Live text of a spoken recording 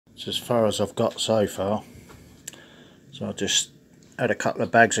It's as far as I've got so far. So I just had a couple of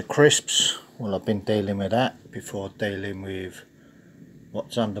bags of crisps. Well, I've been dealing with that before dealing with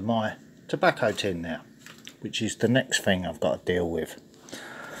what's under my tobacco tin now, which is the next thing I've got to deal with.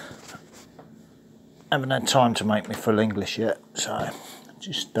 Haven't had time to make my full English yet, so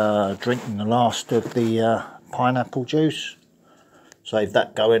just drinking the last of the pineapple juice. Save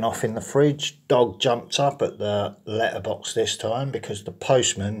that going off in the fridge. Dog jumped up at the letterbox this time because the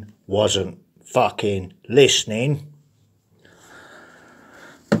postman wasn't fucking listening.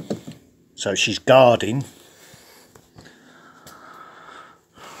 So she's guarding.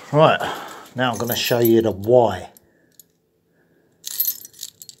 Right, now I'm going to show you the why.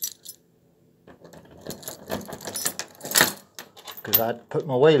 Because I had to put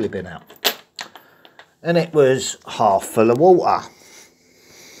my wheelie bin out. And it was half full of water.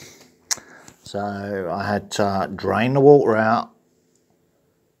 So I had to drain the water out,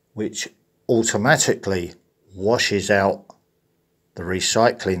 which automatically washes out the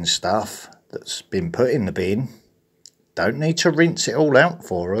recycling stuff that's been put in the bin. Don't need to rinse it all out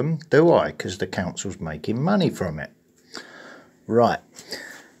for them, do I? Because the council's making money from it. Right.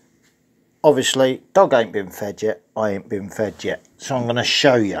 Obviously, dog ain't been fed yet. I ain't been fed yet. So I'm going to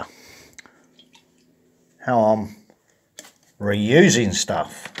show you how I'm reusing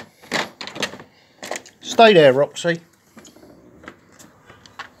stuff. Stay there, Roxy.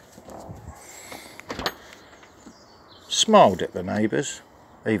 Smiled at the neighbours,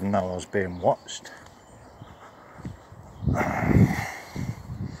 even though I was being watched.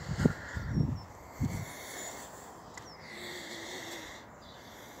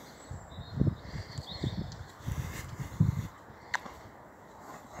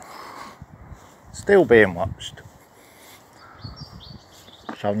 Still being watched.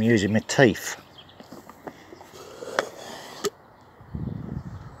 So I'm using my teeth.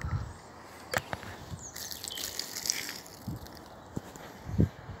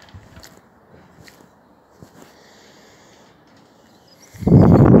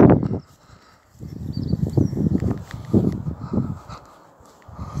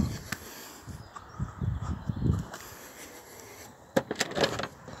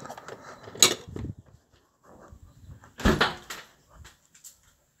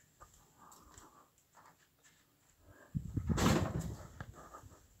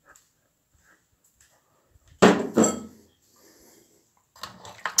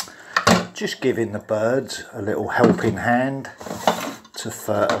 Just giving the birds a little helping hand to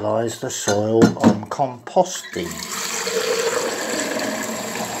fertilise the soil on composting.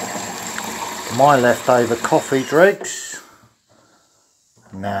 My leftover coffee dregs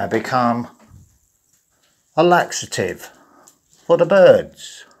now become a laxative for the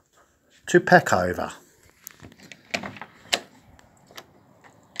birds to peck over.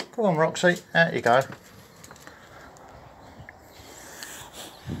 Come on, Roxy, out you go.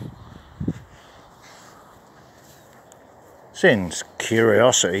 Since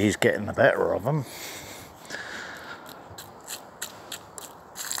curiosity is getting the better of them.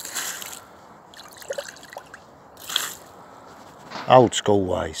 Old school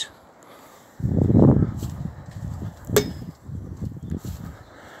ways.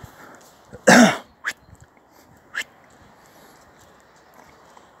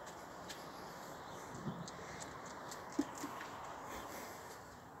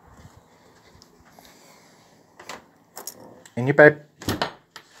 In your bed.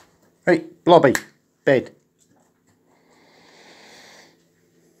 Hey, Blobby, bed.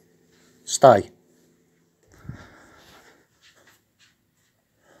 Stay.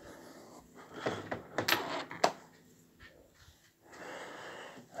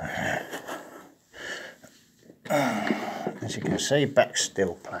 As you can see, back's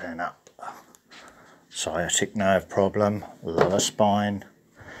still playing up. Sciatic nerve problem, lower spine,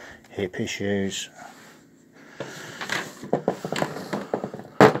 hip issues.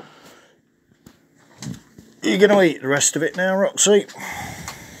 You're going to eat the rest of it now, Roxy.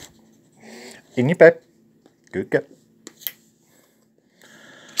 In your bed. Good girl.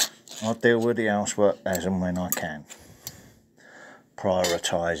 I'll deal with the housework as and when I can.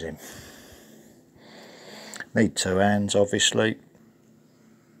 Prioritising. Need two hands, obviously.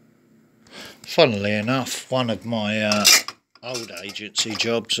 Funnily enough, one of my old agency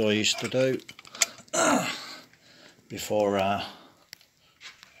jobs I used to do before I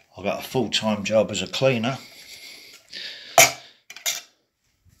got a full-time job as a cleaner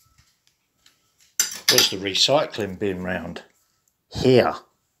was the recycling bin round here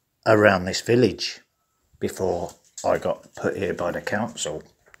around this village before I got put here by the council.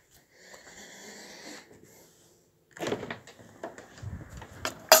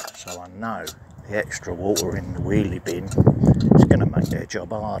 So I know the extra water in the wheelie bin is going to make their job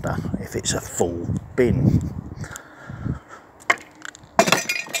harder if it's a full bin.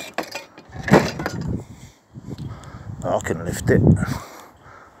 I can lift it.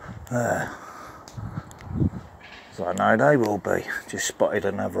 There. So I know they will be. Just spotted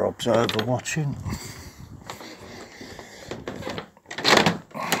another observer watching.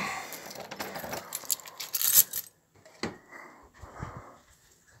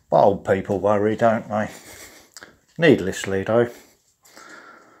 But old people worry, don't they? Needlessly though.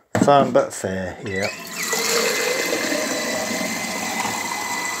 Fun but fair here.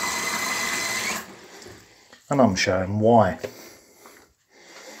 And I'm showing why.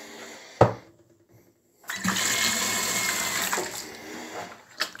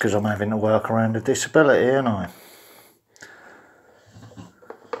 Because I'm having to work around a disability, aren't I?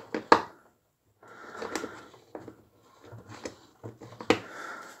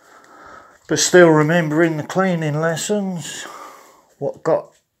 But still remembering the cleaning lessons, what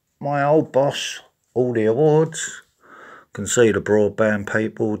got my old boss all the awards. Can see the broadband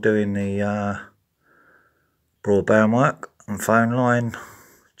people doing the broadband work and phone line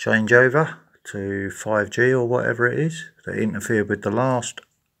changeover to 5G or whatever it is that interfered with the last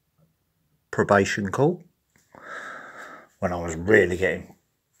probation call when I was really getting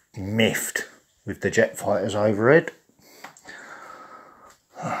miffed with the jet fighters overhead.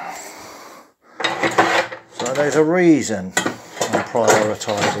 So there's a reason I'm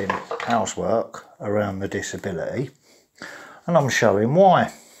prioritising housework around the disability, and I'm showing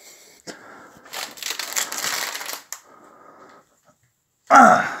why.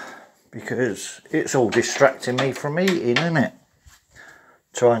 Because it's all distracting me from eating, isn't it?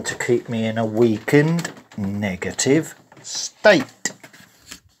 Trying to keep me in a weakened, negative state.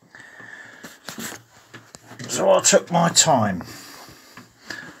 So I took my time.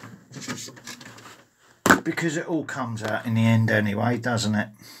 Because it all comes out in the end anyway, doesn't it?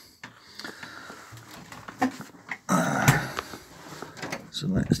 So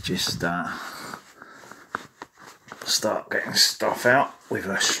let's just start getting stuff out with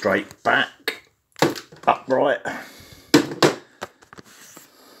a straight back, upright.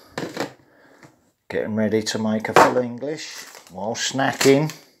 Getting ready to make a full English while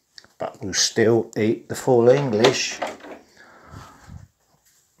snacking, but we'll still eat the full English.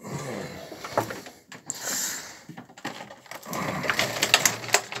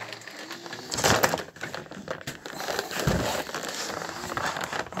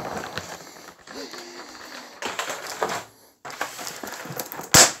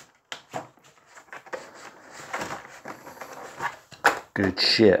 Good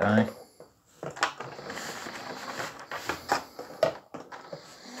shit, eh?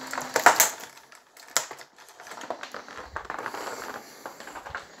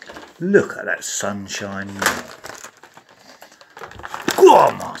 Look at that sunshine. Go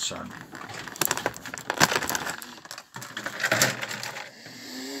on, my son.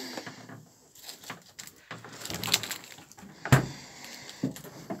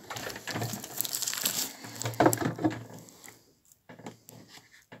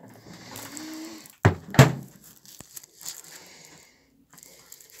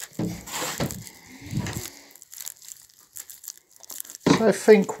 So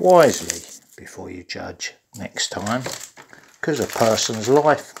think wisely before you judge next time, because a person's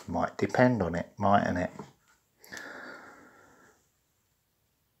life might depend on it, mightn't it?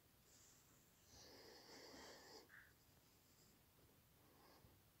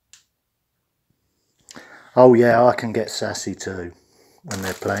 Oh yeah, I can get sassy too when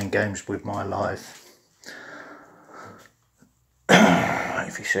they're playing games with my life.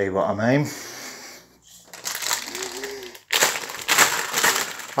 If you see what I mean.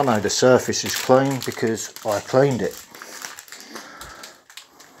 I know the surface is clean because I cleaned it.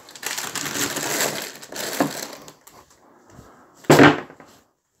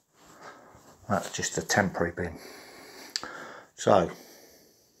 That's just a temporary bin. So,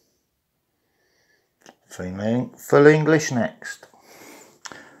 full English next.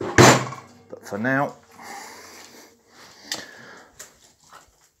 But for now,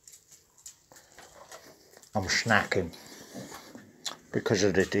 I'm snacking because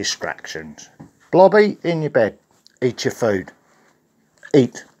of the distractions. Blobby, in your bed. Eat your food.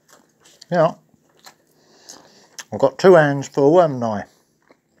 Eat. Yeah. I've got 2 hands full, haven't I?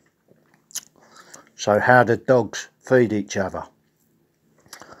 So how do dogs feed each other?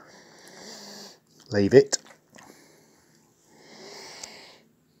 Leave it.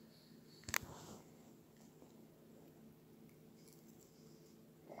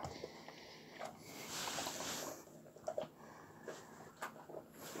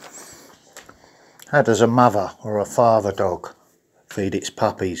 How does a mother or a father dog feed its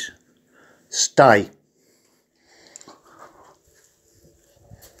puppies? Stay.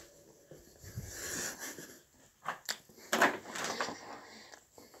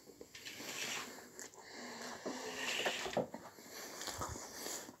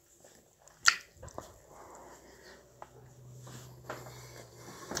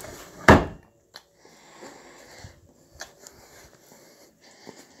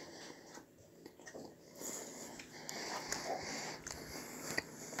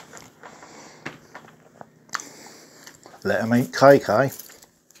 Let them eat cake, eh?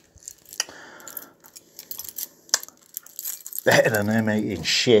 Better than them eating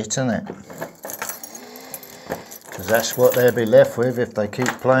shit, isn't it? Because that's what they'll be left with if they keep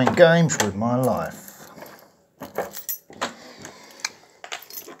playing games with my life.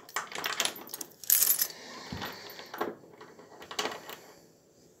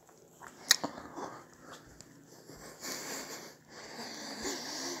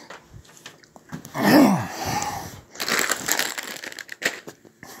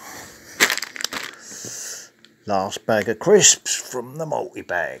 Last bag of crisps from the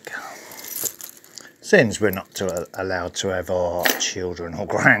multi-bag. Since we're not allowed to have our children or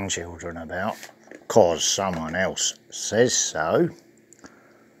grandchildren about, cause someone else says so,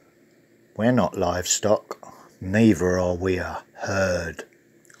 we're not livestock, neither are we a herd.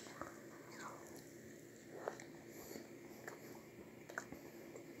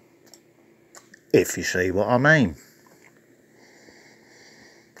 If you see what I mean.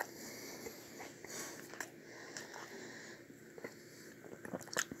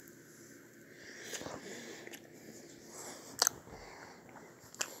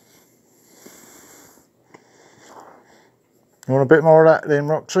 You want a bit more of that then,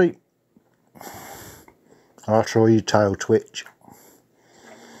 Roxy? After all your tail twitch.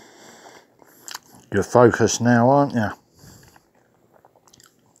 You're focused now, aren't you?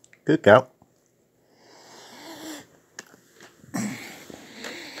 Good girl. I'm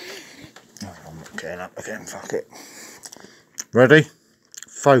not getting up again, fuck it. Ready?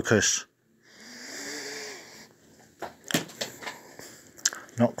 Focus.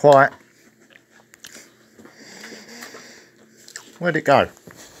 Not quite. Where'd it go?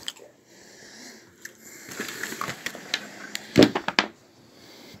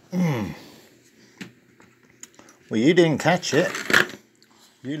 Well, you didn't catch it.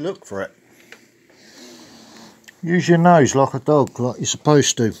 You look for it. Use your nose like a dog, like you're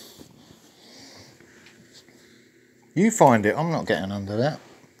supposed to. You find it, I'm not getting under that.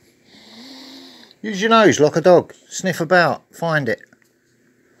 Use your nose like a dog. Sniff about, find it.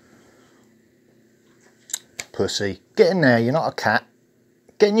 Pussy. Get in there, you're not a cat.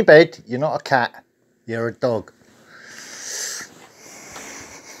 Get in your bed, you're not a cat. You're a dog.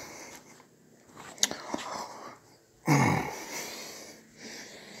 As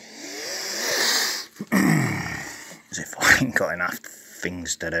if I ain't got enough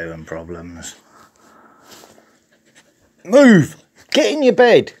things to do and problems. Move! Get in your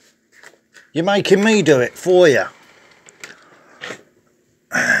bed. You're making me do it for you.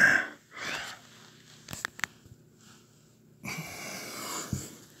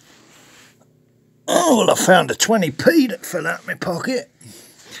 Oh, well, I found a 20p that fell out of my pocket.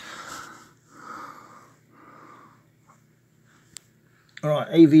 Right,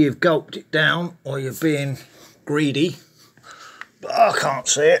 either you've gulped it down or you're being greedy, but I can't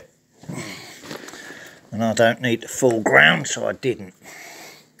see it. And I don't need the full ground, so I didn't.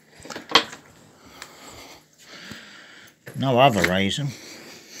 No other reason.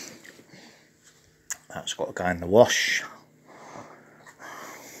 That's got to go in the wash.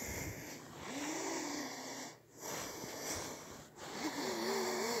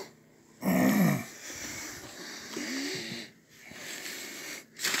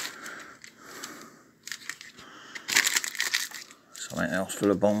 Something else for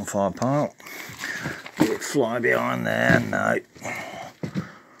the bonfire pile. Did it fly behind there? No.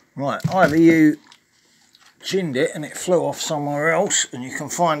 Right, either you chinned it and it flew off somewhere else and you can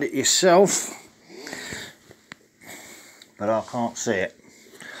find it yourself, but I can't see it,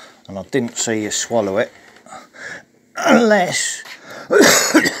 and I didn't see you swallow it unless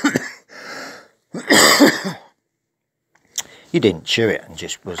you didn't chew it and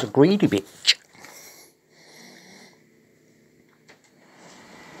just was a greedy bitch.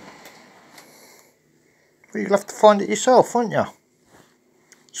 Well, you'll have to find it yourself, won't you?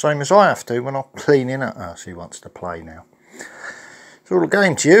 Same as I have to when I'm cleaning it. Oh, she wants to play now. It's all a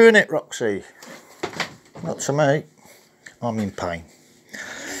game to you, isn't it, Roxy? Not to me. I'm in pain.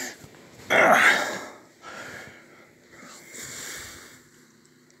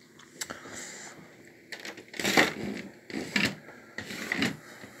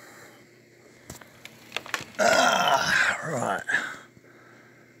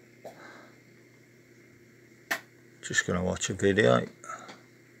 just going to watch a video.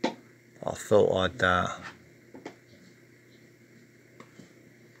 I thought I'd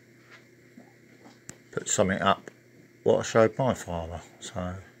put something up what I showed my father,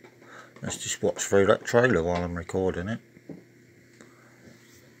 so let's just watch through that trailer while I'm recording it,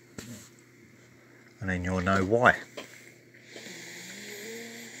 and then you'll know why.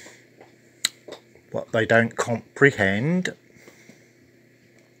 What they don't comprehend.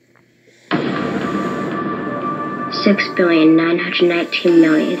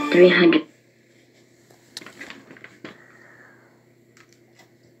 6,919,300.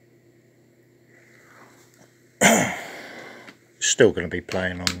 Still going to be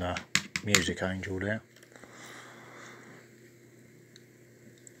playing on the Music Angel there.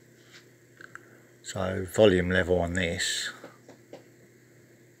 So volume level on this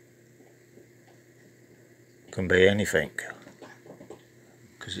can be anything,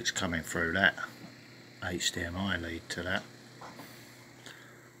 because it's coming through that HDMI lead to that.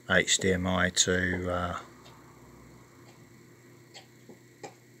 HDMI to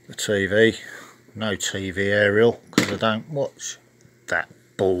the TV. No TV aerial, because I don't watch that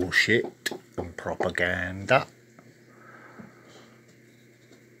bullshit and propaganda.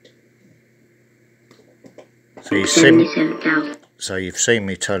 So you've seen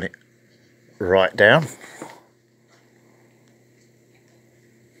me turn it right down.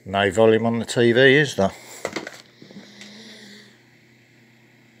 No volume on the TV, is there?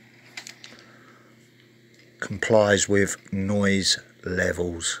 Complies with noise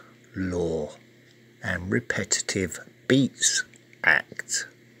levels law and repetitive beats act.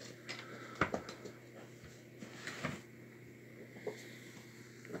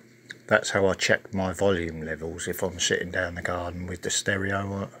 That's how I check my volume levels if I'm sitting down the garden with the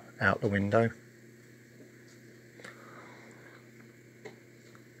stereo out the window.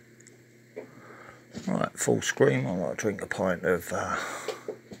 Right, full screen. I like to drink a pint of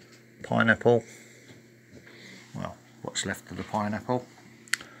pineapple. Well, what's left of the pineapple.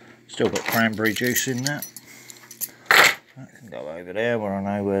 Still got cranberry juice in there. I can go over there where I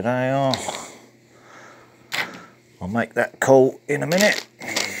know where they are. I'll make that cool in a minute.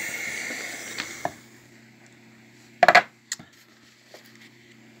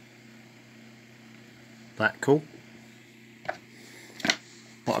 That cool.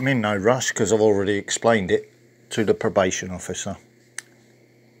 But I'm in no rush because I've already explained it to the probation officer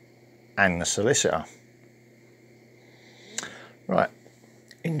and the solicitor. Right,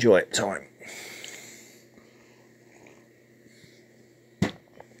 enjoy it time.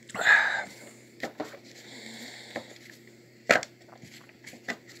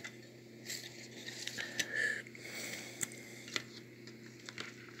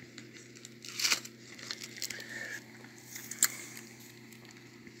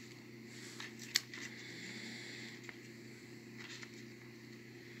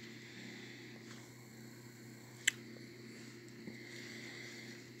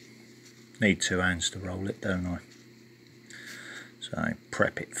 Need 2 hands to roll it, don't I? So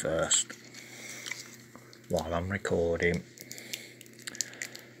prep it first while I'm recording.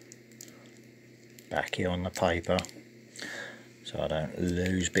 Back here on the paper so I don't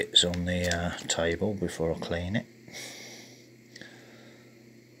lose bits on the table before I clean it.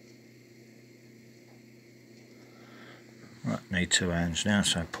 Right, need 2 hands now,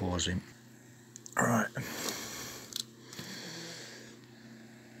 so pausing. Right.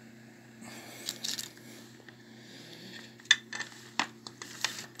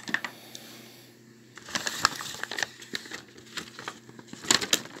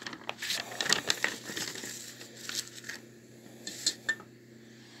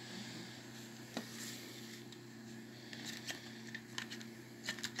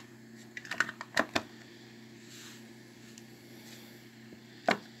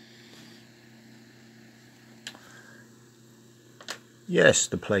 Yes,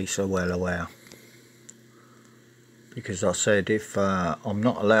 the police are well aware, because I said if I'm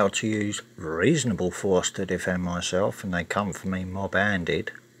not allowed to use reasonable force to defend myself and they come for me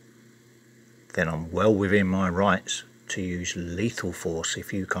mob-handed, then I'm well within my rights to use lethal force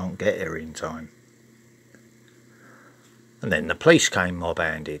if you can't get here in time. And then the police came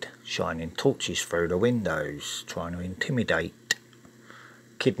mob-handed, shining torches through the windows, trying to intimidate,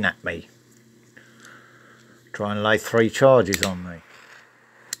 kidnap me, try and lay 3 charges on me,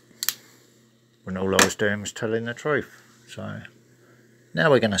 when all I was doing was telling the truth. So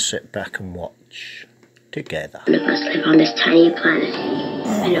now we're going to sit back and watch together. None of us live on this tiny planet,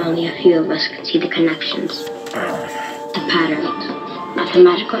 and only a few of us can see the connections. The patterns,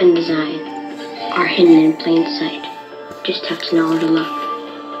 mathematical in design, are hidden in plain sight. Just have to know where to look.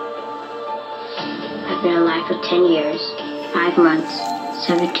 At been a life of 10 years, 5 months,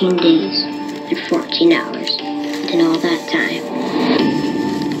 17 days, and 14 hours. And in all that time,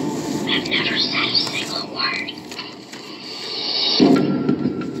 I've never said a single word.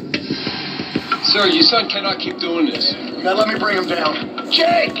 Sir, your son cannot keep doing this. Now let me bring him down.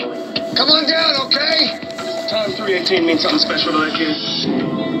 Jake! Come on down, okay? Time 318 means something special to that kid.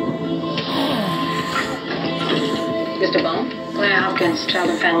 Mr. Bone? Claire Hopkins, Child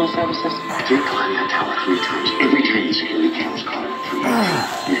and Family Services. Jake climbed that tower 3 times. Every time the security cameras caught him at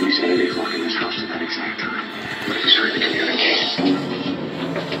 3. And he said they flocked in his house at that exact time. What if he's trying to communicate?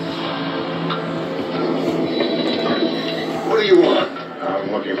 What do you want?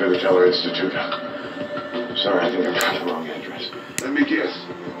 I'm looking for the Teller Institute. Sorry, I think I've got the wrong address. Let me guess.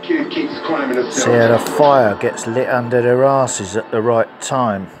 Kid keeps climbing the See how the fire gets lit under their asses at the right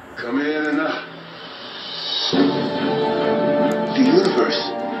time. Come in and the universe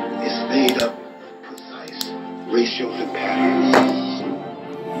is made up of precise ratios and patterns.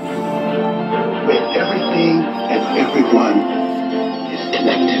 Where everything and everyone is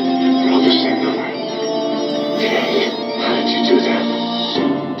connected. We're all the same number. How did you do that?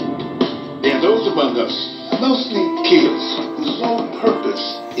 There are those among us, mostly kids, whose sole purpose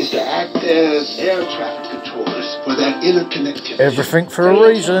is to act as air traffic controllers for that interconnectivity. Everything for a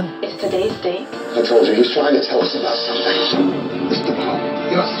reason. It's today's date. I told you, he's trying to tell us about something. Mr. Bone,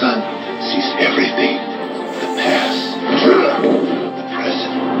 your son sees everything. The past, the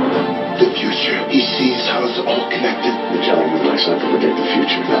present, the future. He sees how it's all connected. You're telling me my son can predict the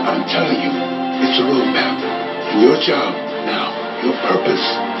future. Now, I'm telling you, it's a roadmap. And your job now, your purpose,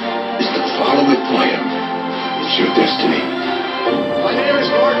 is to follow it for him. It's your destiny. My name is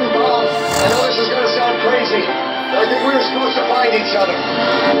Martin Baum. I know this is going to sound crazy, but I think we were supposed to find each other.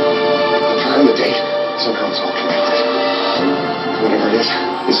 The time, the date, somehow it's all connected. Whatever it is,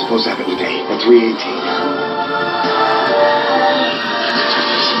 it's supposed to happen today, at 3:18.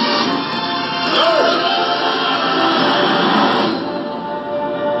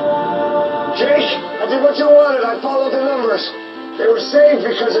 Jake, I did what you wanted. I followed the numbers. They were saved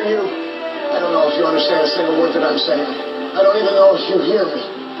because of you. I don't know if you understand a single word that I'm saying. I don't even know if you hear me.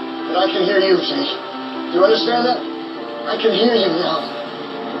 But I can hear you, Jake. Do you understand that? I can hear you now.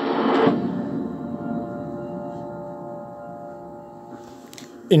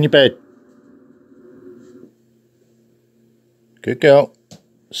 In your bed. Good girl.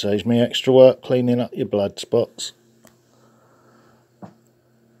 Saves me extra work cleaning up your blood spots.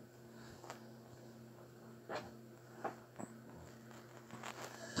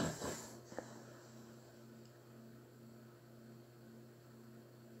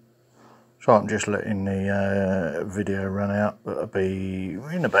 So I'm just letting the video run out, but it'll be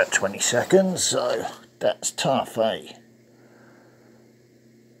in about 20 seconds, so that's tough, eh?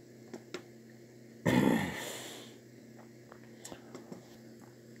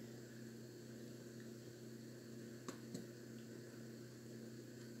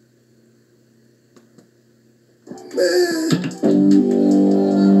 Man.